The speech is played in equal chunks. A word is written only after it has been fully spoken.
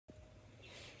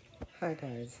Hi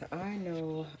guys, I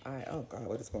know oh god,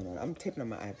 what is going on? I'm taping on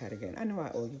my iPad again. I know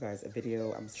I owe you guys a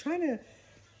video. I'm trying to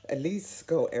at least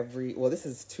go well, this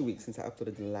is 2 weeks since I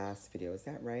uploaded the last video. Is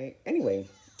that right? Anyway,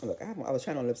 look, I was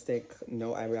trying on lipstick,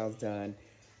 no eyebrows done.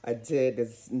 I did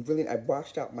this really, I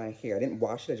washed out my hair. I didn't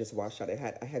wash it, I just washed out. I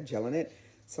had gel in it.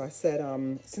 So I said,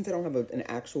 since I don't have an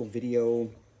actual video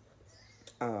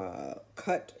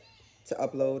cut to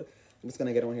upload. I'm just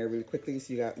gonna get on here really quickly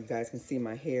so you guys can see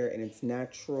my hair in its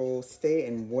natural state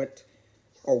and what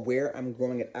or where I'm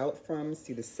growing it out from.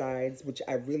 See the sides, which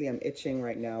I really am itching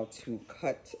right now to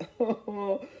cut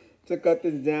to cut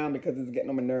this down because it's getting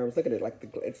on my nerves. Look at it,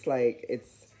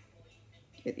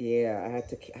 yeah. I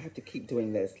have to keep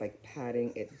doing this, like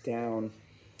patting it down.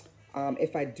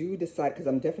 If I do decide, because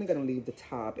I'm definitely gonna leave the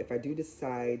top. If I do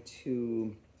decide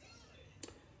to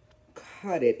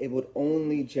cut it, it would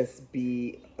only just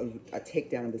be a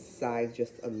take down the size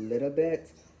just a little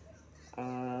bit.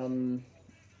 Um,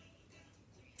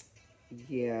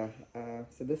 yeah.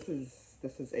 So this is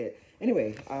it.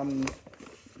 Anyway,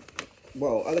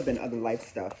 well, other than other life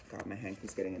stuff, God, my hand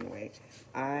keeps getting in the way.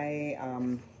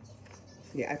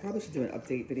 Yeah, I probably should do an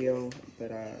update video,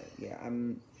 but yeah,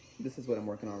 this is what I'm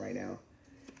working on right now.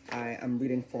 I'm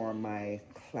reading for my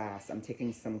class. I'm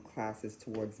taking some classes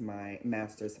towards my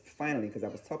master's finally, because I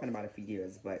was talking about it for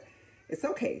years, but it's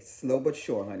okay. Slow but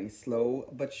sure, honey. Slow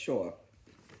but sure.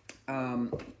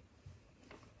 Um,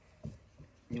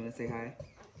 you want to say hi?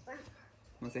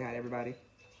 Want to say hi to everybody?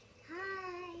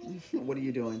 Hi. What are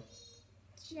you doing?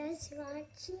 Just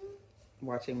watching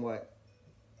Watching what?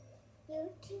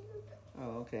 YouTube.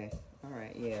 Oh, okay. All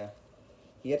right, yeah.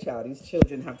 Yeah, child, these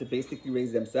children have to basically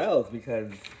raise themselves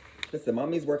because, listen,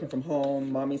 mommy's working from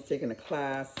home, mommy's taking a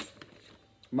class,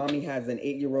 mommy has an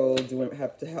 8-year-old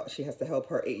she has to help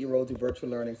her 8-year-old do virtual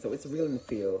learning, so it's real in the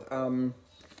field.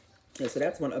 Yeah, so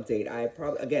that's one update. I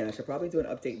should probably do an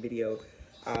update video.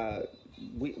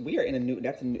 We are in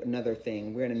another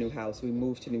thing. We're in a new house. We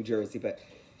moved to New Jersey, but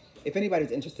if anybody's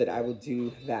interested, I will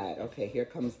do that. Okay, here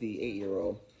comes the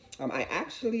 8-year-old. I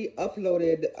actually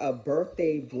uploaded a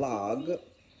birthday vlog.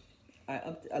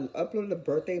 I uploaded a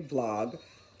birthday vlog,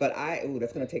 but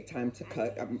that's gonna take time to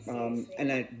cut.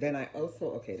 Then I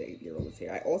also, okay, the 8-year-old is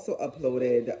here. I also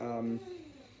uploaded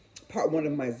part one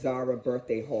of my Zara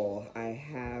birthday haul. I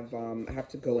have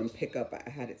to go and pick up. I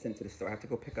had it sent to the store. I have to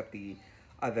go pick up the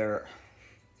other,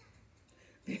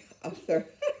 the other,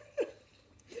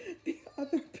 the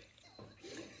other,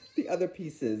 the other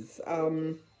pieces.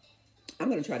 I'm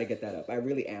gonna try to get that up. I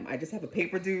really am. I just have a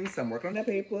paper due, so I'm working on that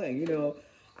paper, and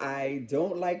I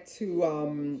don't like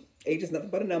to, age is nothing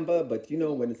but a number, but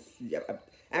when it's, yeah,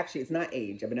 actually, it's not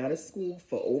age. I've been out of school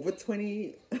for over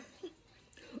 20,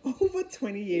 over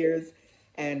 20 years,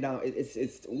 and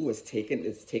it's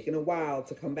taken a while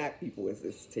to come back, people.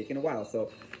 It's taken a while. So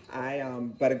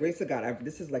by the grace of God,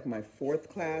 this is like my 4th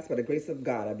class. By the grace of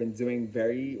God, I've been doing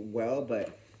very well,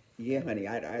 but yeah, honey,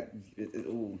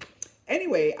 ooh.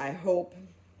 Anyway, I hope,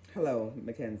 hello,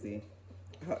 Mackenzie.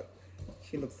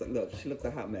 She looks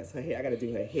a hot mess. Her hair, I gotta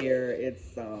do her hair.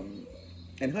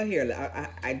 And her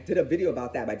hair, I did a video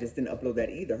about that, but I just didn't upload that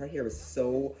either. Her hair is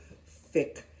so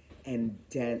thick and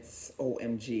dense.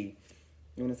 OMG.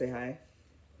 You wanna say hi?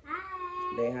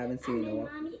 Hi. They haven't seen you.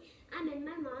 I'm in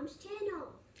my mom's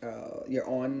channel. You're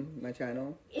on my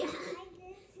channel? Yeah.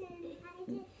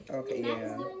 Okay,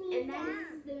 yeah.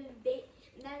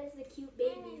 That is the cute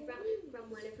baby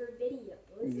from one of her videos.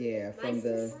 Yeah, from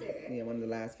one of the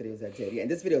last videos I did. Yeah,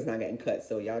 and this video's not getting cut,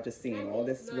 so y'all just seeing all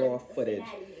this raw footage.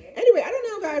 Anyway, I don't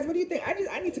know, guys. What do you think? I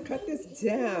need to cut this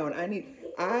down. I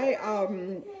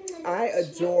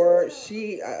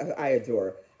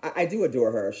do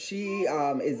adore her. She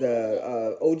is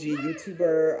a OG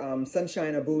YouTuber,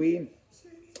 Sunshine Abui,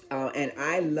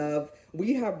 and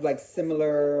we have like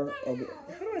similar. How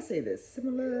do I say this?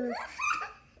 Similar.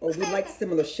 Or we like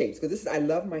similar shapes, because I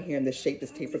love my hair in this shape,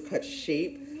 this taper cut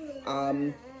shape.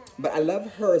 But I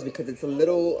love hers because it's a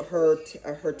little, her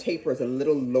taper is a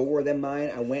little lower than mine.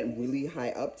 I went really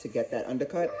high up to get that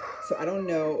undercut. So I don't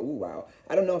know, ooh, wow.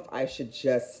 I don't know if I should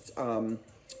just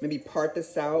maybe part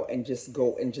this out and just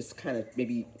go and just kind of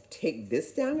maybe take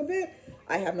this down a bit.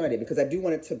 I have no idea, because I do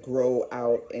want it to grow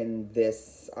out in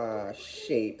this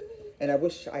shape. And I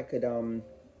wish I could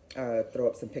throw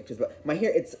up some pictures, but my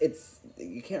hair,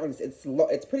 you can't really,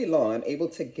 it's pretty long. I'm able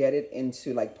to get it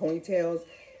into like ponytails.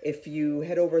 If you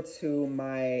head over to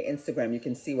my Instagram, you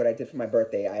can see what I did for my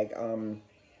birthday.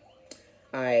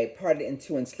 I parted it in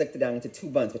 2 and slicked it down into 2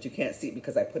 buns, but you can't see it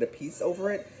because I put a piece over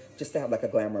it just to have like a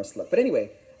glamorous look. But anyway,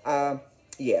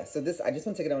 yeah, so this, I just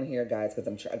want to take it on here, guys, because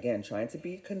I'm, again, trying to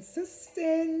be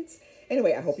consistent.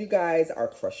 Anyway, I hope you guys are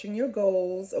crushing your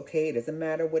goals, okay? It doesn't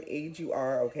matter what age you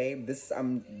are, okay? These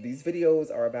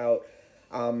videos are about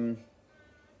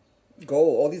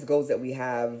all these goals that we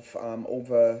have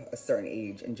over a certain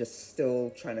age, and just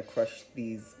still trying to crush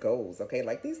these goals, okay?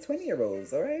 Like these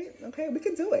 20-year-olds, all right? Okay, we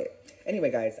can do it.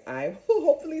 Anyway, guys, I will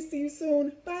hopefully see you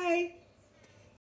soon. Bye.